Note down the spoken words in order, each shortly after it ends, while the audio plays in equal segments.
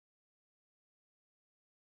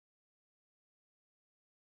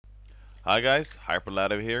Hi guys,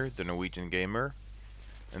 hyperLativ here, the Norwegian gamer,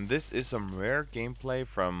 and this is some rare gameplay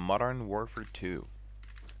from Modern Warfare 2.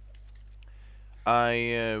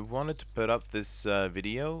 I wanted to put up this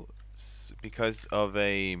video because of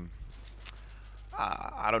I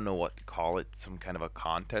don't know what to call it, some kind of a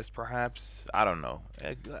contest perhaps? I don't know.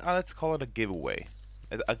 Let's call it a giveaway.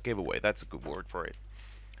 A giveaway, that's a good word for it.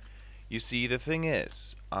 You see, the thing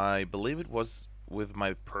is, I believe it was with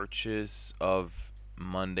my purchase of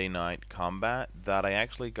Monday Night Combat that I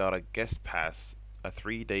actually got a guest pass, a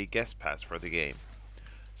 3-day guest pass for the game.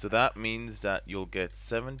 So that means that you'll get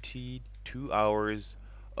 72 hours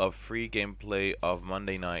of free gameplay of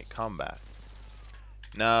Monday Night Combat.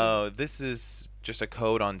 Now, this is just a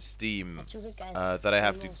code on Steam that I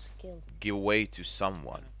have to give away to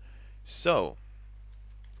someone. So,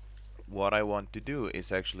 what I want to do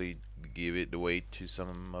is actually give it away to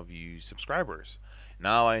some of you subscribers.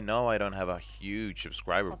 Now I know I don't have a huge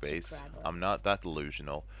subscriber base. I'm not that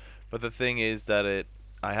delusional. But the thing is that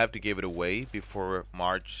I have to give it away before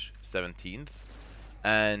March 17th.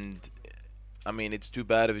 And I mean, it's too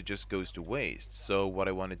bad if it just goes to waste. So what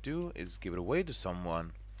I want to do is give it away to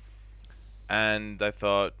someone. And I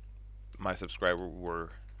thought my subscribers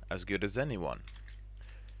were as good as anyone.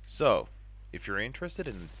 So, if you're interested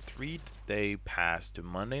in a 3-day pass to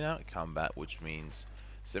Monday Night Combat, which means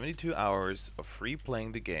 72 hours of free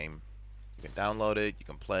playing the game, you can download it, you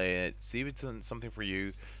can play it, see if it's something for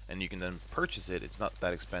you, and you can then purchase it. It's not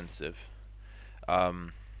that expensive.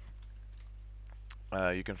 You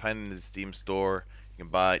can find it in the Steam store. You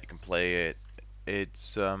can buy it, you can play it.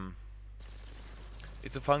 It's a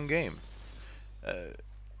fun game.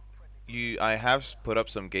 I have put up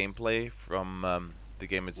some gameplay from the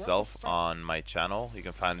game itself on my channel. You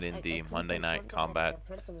can find it in the Monday Night Combat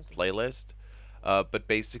playlist. But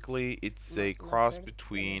basically, it's a cross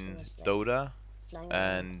between Dota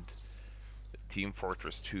and Team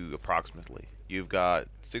Fortress 2, approximately. You've got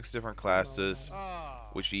 6 different classes,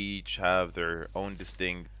 which each have their own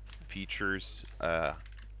distinct features,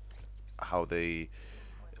 how they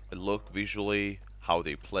look visually, how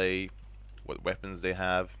they play, what weapons they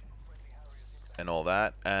have, and all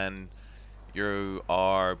that. And you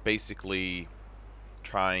are basically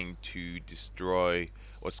trying to destroy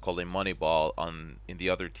what's called a money ball in the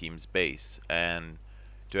other team's base, and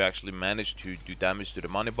to actually manage to do damage to the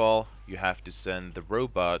money ball, you have to send the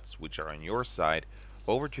robots, which are on your side,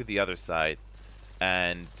 over to the other side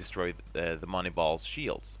and destroy the money ball's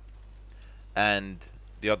shields. And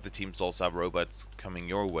the other teams also have robots coming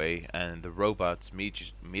your way, and the robots meet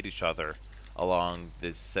each other along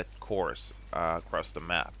this set course across the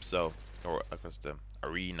map, or across the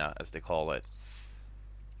arena as they call it.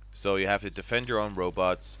 So you have to defend your own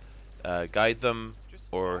robots, guide them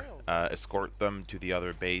or escort them to the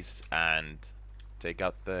other base and take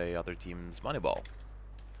out the other team's money ball.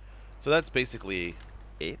 So that's basically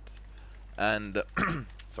it. And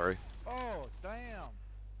sorry. Oh, damn.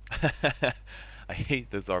 I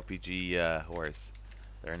hate this RPG horse.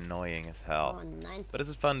 They're annoying as hell. But this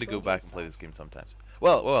is fun to go back and play this game sometimes.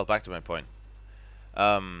 Well, back to my point.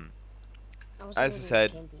 As I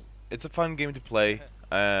said, it's a fun game to play.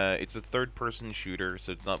 It's a third-person shooter,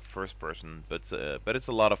 so it's not first-person, but it's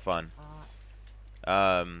a lot of fun.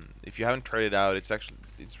 If you haven't tried it out,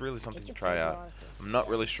 it's really something to try out. I'm not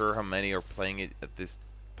really sure how many are playing it at this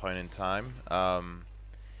point in time. I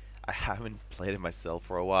haven't played it myself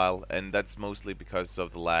for a while, and that's mostly because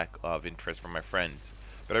of the lack of interest from my friends.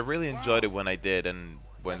 But I really enjoyed it when I did, and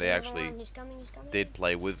when they actually did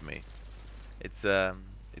play with me. It's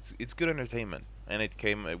good entertainment, and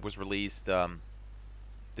it was released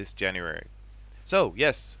this January. So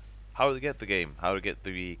yes, how to get the game, how to get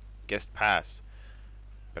the guest pass.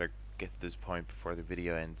 Better get to this point before the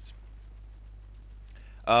video ends.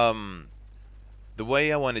 The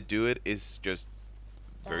way I want to do it is just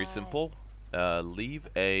very simple. Leave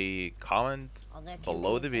a comment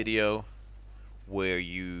below the video where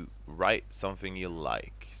you write something you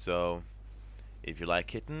like. So if you like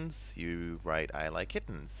kittens, you write "I like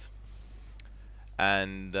kittens,"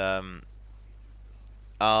 and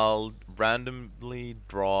I'll randomly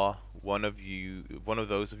draw one of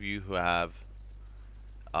those of you who have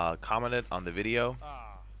commented on the video.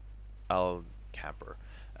 I'll camper.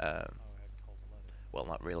 Well,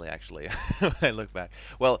 not really, actually. When I look back.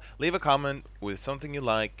 Well, leave a comment with something you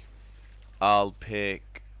like. I'll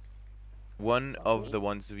pick one of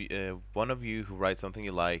you who writes something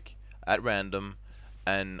you like at random,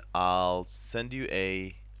 and I'll send you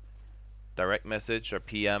a direct message or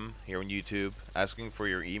PM here on YouTube asking for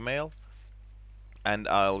your email, and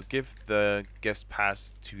I'll give the guest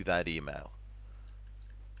pass to that email.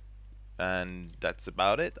 And that's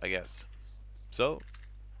about it, I guess. So,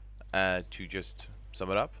 to just sum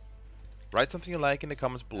it up, write something you like in the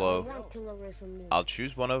comments below. I'll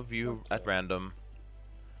choose one of you at random.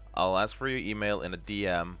 I'll ask for your email in a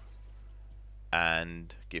DM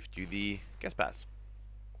and gift you the guest pass.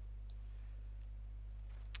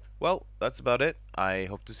 Well, that's about it. I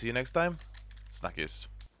hope to see you next time. Snackers.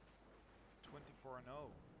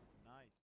 24-0.